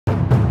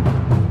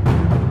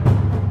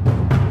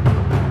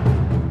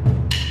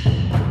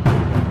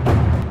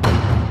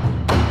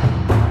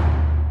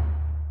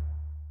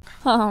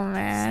Oh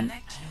man.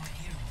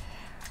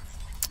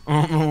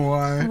 I don't know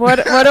why.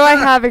 What do I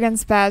have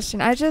against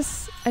Bastion? I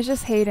just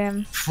hate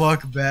him.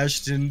 Fuck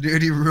Bastion,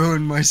 dude. He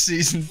ruined my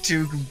season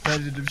 2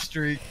 competitive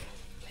streak.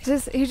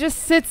 He just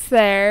sits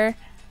there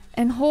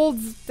and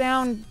holds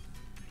down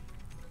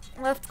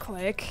left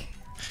click.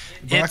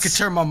 Bro, I could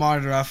turn my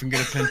monitor off and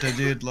get a Penta,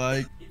 dude.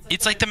 Like,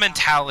 it's like the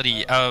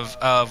mentality of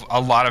a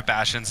lot of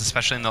Bastions,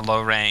 especially in the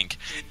low rank.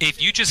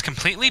 If you just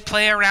completely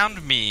play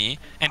around me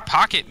and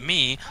pocket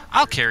me,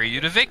 I'll carry you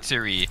to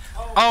victory.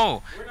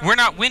 Oh, we're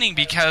not winning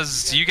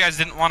because you guys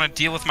didn't want to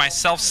deal with my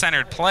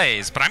self-centered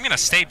plays, but I'm gonna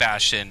stay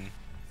Bastion,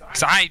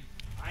 because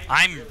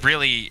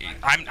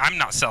I'm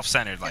not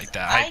self-centered like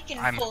that. I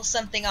can pull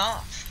something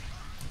off.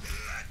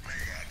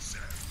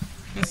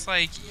 It's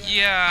like,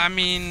 yeah, I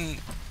mean,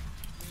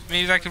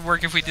 maybe that could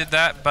work if we did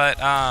that, but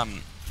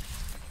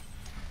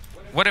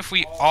what if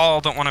we all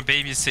don't want to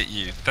babysit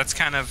you? That's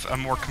kind of a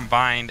more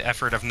combined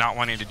effort of not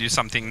wanting to do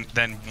something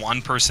than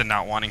one person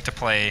not wanting to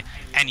play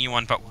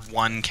anyone but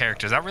one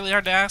character. Is that really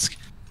hard to ask?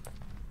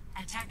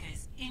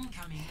 Attackers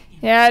incoming.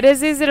 Yeah, it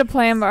is easy to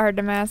play him but hard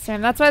to master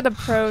him. That's why the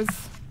pros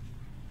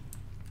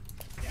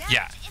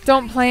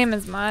don't play him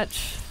as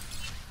much.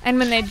 And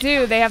when they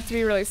do, they have to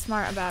be really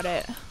smart about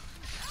it.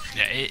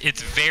 Yeah,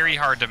 it's very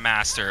hard to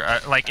master.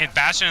 Like in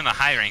Bastion in the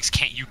high ranks,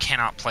 you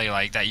cannot play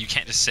like that. You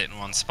can't just sit in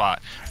one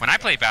spot. When I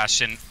play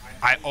Bastion,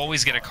 I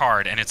always get a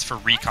card, and it's for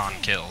recon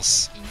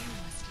kills.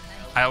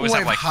 I always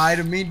have like hi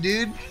to me,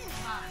 dude.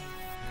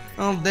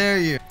 How dare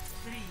you?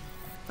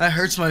 That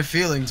hurts my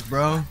feelings,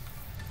 bro.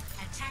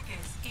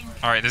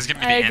 All right, this is gonna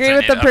be the I agree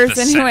with the antidote of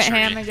person who went century.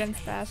 ham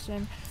against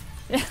Bastion.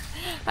 Yeah,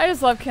 I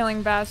just love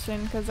killing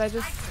Bastion because I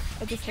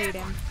just hate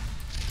him.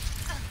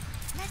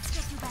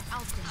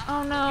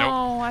 Oh no!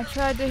 Nope. I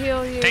tried to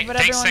heal you, but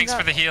thanks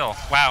for the heal.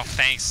 Wow,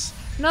 thanks.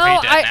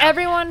 No,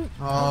 everyone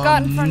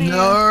got in front of you.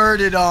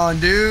 Nerded on,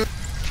 dude.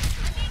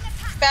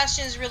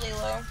 Bastion's really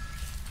low.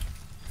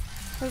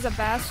 There's a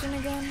Bastion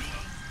again?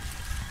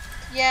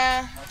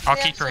 Yeah. I'll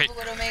keep her hit.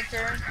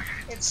 Widowmaker.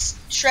 It's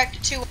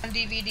Shrek 2 on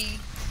DVD.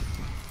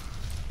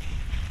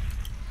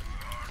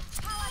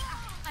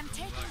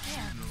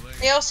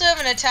 They also have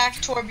an attack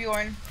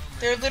Torbjorn.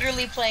 They're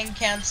literally playing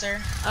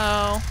Cancer.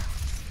 Oh.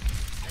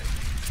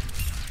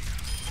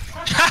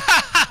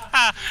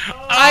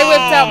 I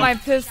whipped out my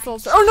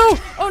pistols. Oh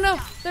no! Oh no!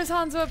 There's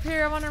Hanzo up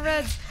here. I'm on a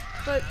red.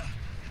 But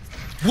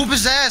whoop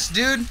his ass,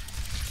 dude.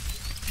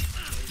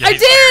 Yeah, I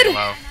did!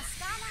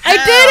 I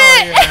did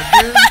it!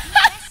 Yeah, dude.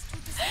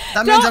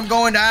 That means I'm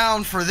going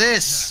down for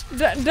this.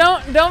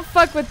 Don't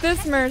fuck with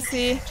this,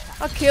 Mercy.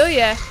 I'll kill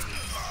ya.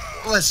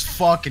 Let's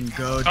fucking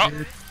go,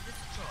 dude.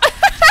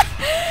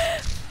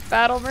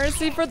 Battle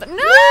Mercy for the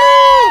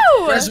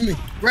no!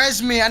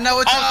 Res me, I know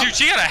it's up. Dude,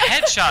 she got a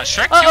headshot.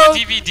 Shrek 2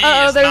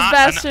 DVD is there's not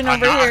Bastion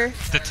over here.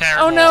 The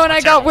terrible, oh no, and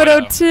I got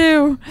Widow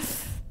too.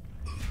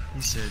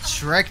 He said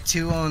Shrek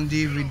 2 on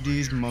DVD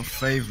is my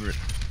favorite.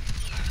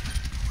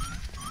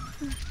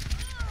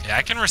 Yeah,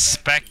 I can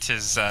respect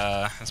his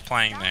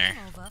playing there.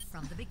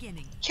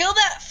 Kill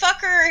that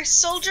fucker,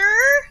 soldier!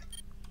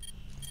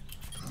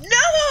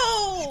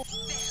 No!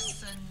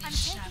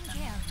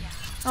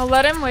 I'll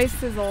let him waste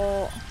his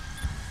ult.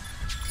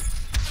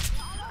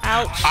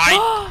 Ouch.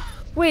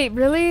 Wait,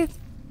 really?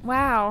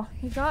 Wow,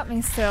 he got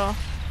me still.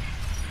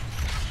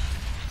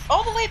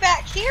 All the way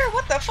back here?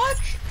 What the fuck?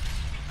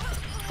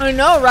 I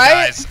know,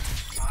 right? Guys,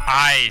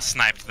 I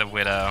sniped the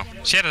Widow.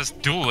 She had a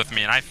duel with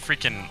me and I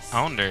freaking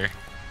owned her.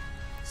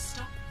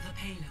 Stop the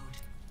payload.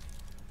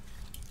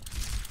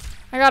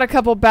 I got a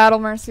couple Battle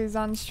Mercies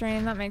on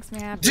stream. That makes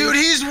me happy. Dude,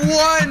 he's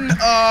won!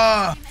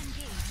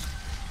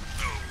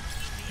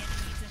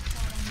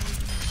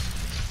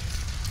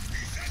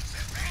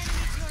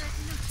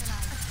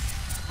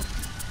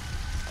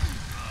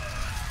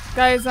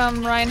 Guys,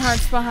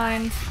 Reinhardt's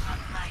behind.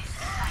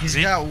 He's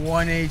got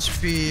 1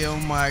 HP, oh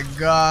my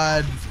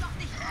god.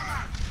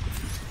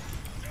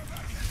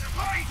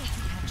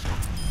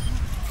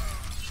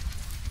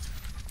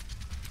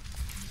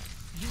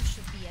 You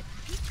should be at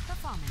peak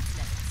performance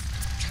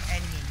levels.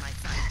 Enemy in my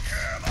sight.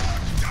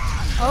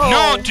 Oh.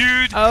 No,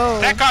 dude!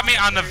 Oh. That got me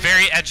on the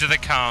very edge of the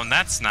cone.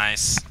 That's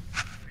nice.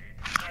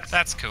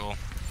 That's cool.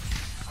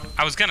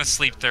 I was gonna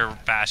sleep their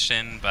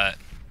Bastion, but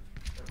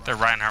their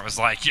Reinhardt was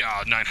like,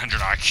 yeah, 900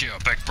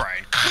 IQ, big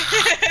brain.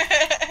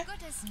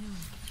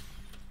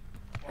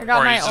 I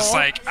got or my he's just ult.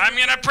 like, I'm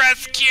gonna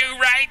press Q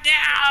right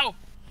now!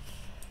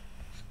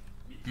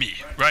 Me,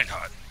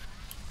 Reinhardt.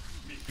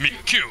 Me,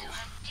 Q.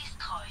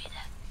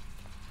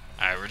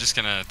 Alright, we're just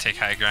gonna take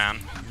high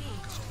ground.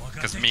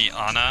 Because me,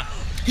 Ana.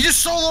 He just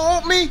solo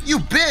ult me? You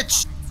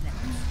bitch!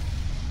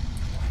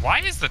 Why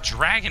is the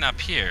dragon up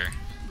here?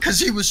 Because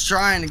he was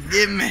trying to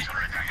get me.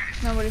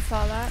 Nobody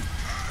saw that.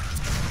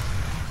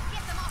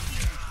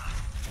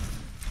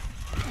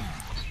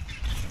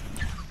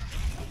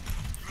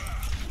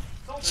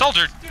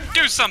 Soldier,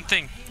 do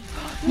something!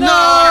 No! You're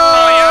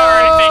calling out or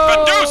anything,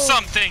 but do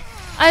something!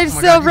 I my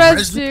still God, you rezzed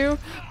rezzed me? you,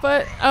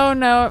 but oh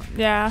no,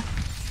 yeah.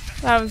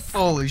 That was.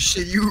 Holy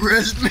shit, you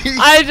rezzed me.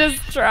 I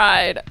just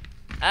tried.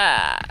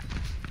 Ah.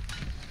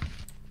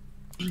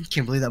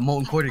 Can't believe that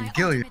molten core didn't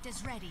kill you. Ultimate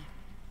is ready.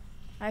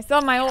 I still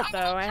have my ult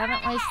though. I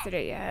haven't wasted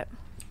it yet.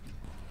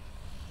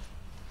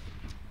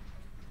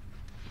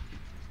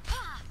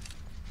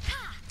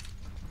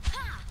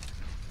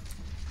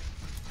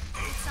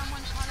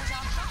 Someone follows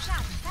our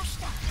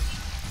Schaden.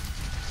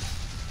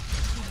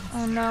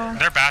 Oh no.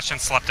 Their Bastion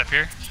slept up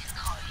here.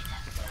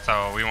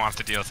 So we won't have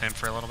to deal with him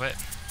for a little bit.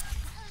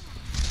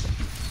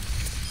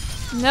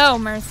 No,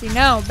 Mercy.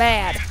 No.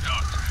 Bad.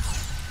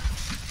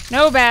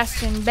 No,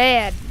 Bastion.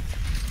 Bad.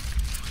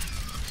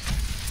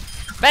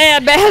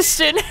 Bad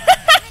Bastion.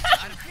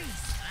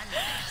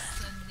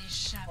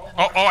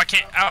 Oh, I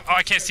can't. Oh,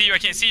 I can't see you. I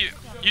can't see you.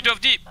 You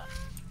dove deep.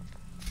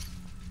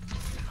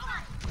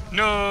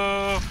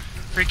 No.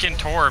 Freaking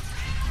Torb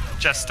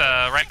just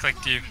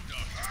right-clicked you.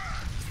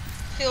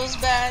 Feels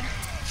bad.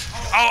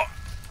 Oh,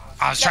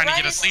 I was trying to That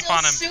get Ryan a is sleep still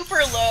on him.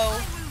 super low.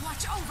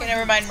 Okay,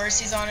 never mind.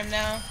 Mercy's on him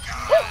now.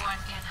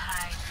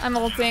 I'm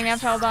ulting.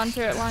 I've held on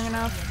to it long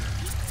enough.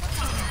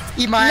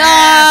 Eat my ass.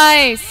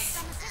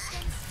 Nice.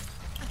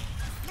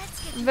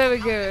 Very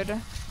good.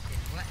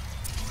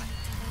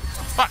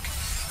 Fuck.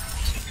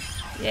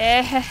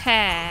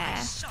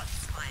 Yeah.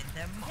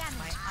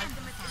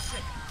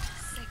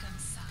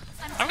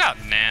 I've got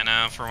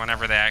Nana for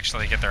whenever they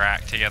actually get their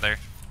act together.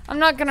 I'm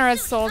not gonna red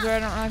soldier. I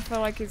don't really feel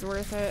like he's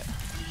worth it.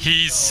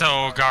 He's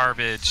so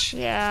garbage.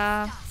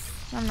 Yeah.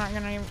 I'm not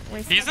gonna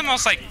waste. He's the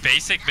most like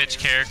basic bitch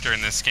character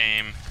in this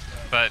game,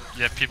 but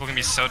yet people can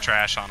be so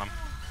trash on him.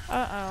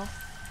 Uh-oh.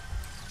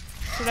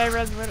 Should I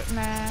res with it?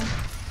 Nah.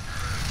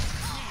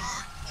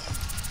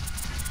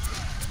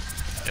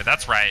 Yeah,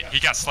 that's right. He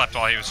got slept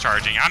while he was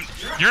charging.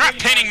 You're not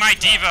pinning my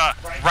diva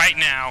right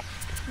now.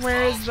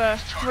 Where's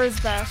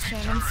Bastion?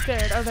 I'm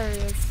scared. Oh, there he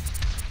is.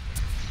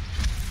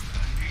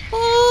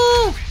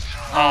 Ooh.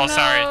 Oh,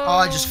 sorry. Oh,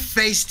 I just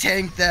face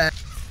tanked that.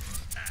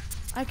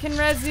 I can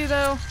res you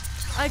though.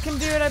 I can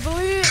do it, I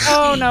believe.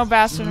 Oh no,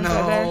 Bastion was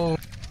right there. No.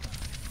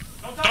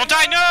 Don't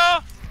die, no!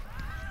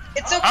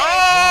 It's okay.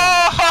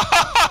 Oh!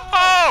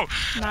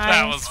 Nice.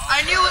 That was.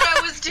 I knew what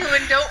I was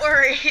doing. Don't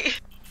worry.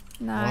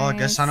 Nice. Well, I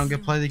guess I don't get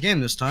to play the game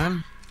this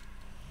time.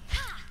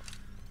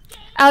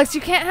 Alex,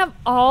 you can't have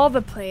all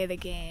the play of the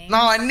game. No,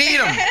 I need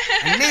them.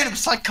 I need them.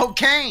 It's like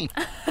cocaine.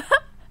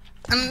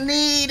 I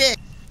need it.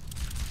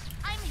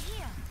 I'm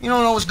here. You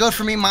don't know what's good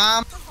for me,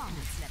 Mom.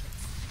 Performance levels.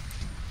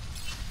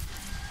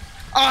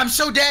 Oh, I'm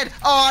so dead.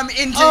 Oh, I'm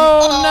into.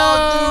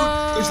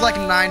 Oh, Dude. There's like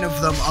 9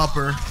 of them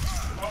upper.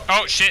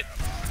 Oh shit.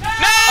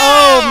 No!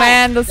 Oh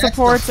man, the That's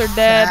supports the are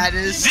dead.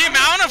 fattest. The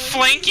amount of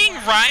flanking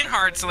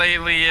Reinhardt's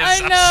lately is I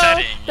know.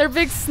 upsetting. They're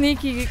big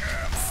sneaky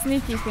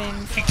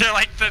things. They're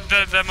like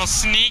the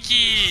most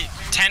sneaky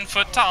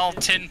 10-foot tall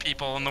tin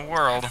people in the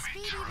world.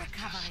 Speedy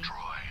recovery.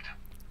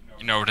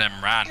 You know them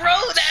Reinhardt.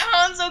 Bro, that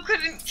Hanzo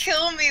couldn't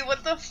kill me.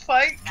 What the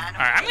fuck? Alright,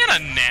 I'm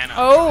gonna nano.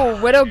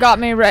 Oh, Widow got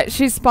me right.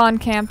 She's spawn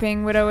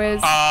camping. Widow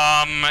is.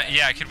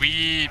 Yeah, could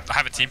we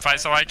have a team fight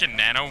so I can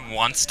nano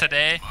once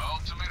today?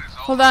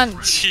 Hold on.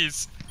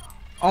 Jeez.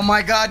 Oh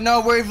my God, no,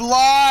 we've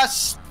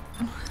lost.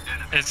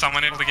 Is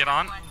someone able to get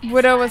on?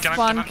 Widow was Come on,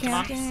 spawn come on, come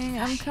on. camping.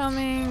 I'm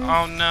coming.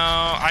 Oh no,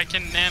 I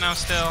can nano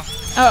still.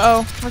 Uh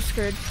oh, we're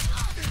screwed.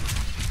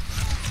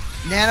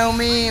 Nano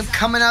me, I'm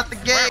coming out the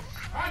gate.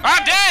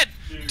 I'm dead!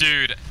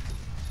 Dude,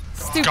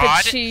 Stupid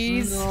God.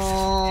 cheese.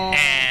 No.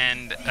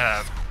 and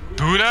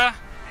Buddha,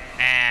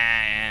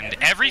 and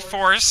every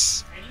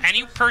force,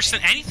 any person,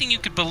 anything you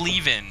could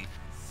believe in,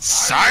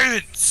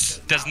 silence,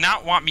 does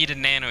not want me to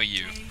nano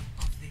you.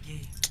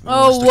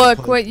 Oh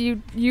look, what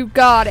you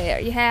got it.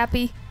 Are you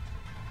happy?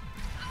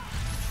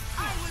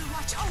 I will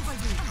watch over you.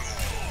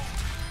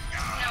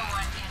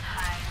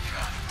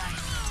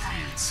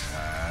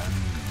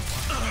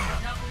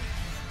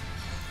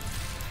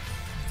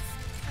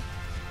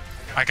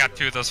 I got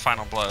 2 of those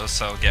final blows,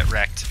 so get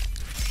wrecked.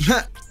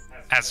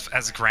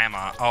 As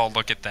grandma. Oh,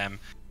 look at them.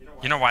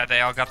 You know why they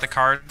all got the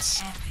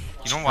cards?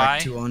 You know why?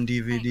 2 on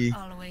DVD.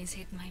 Always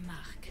hit my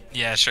mark.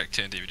 Yeah, Shrek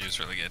 2 on DVD was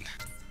really good.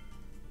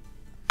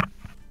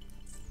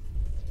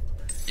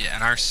 Yeah,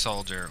 and our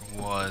soldier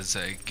was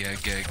a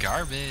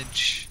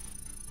garbage.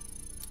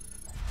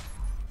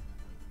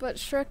 But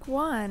Shrek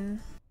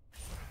won.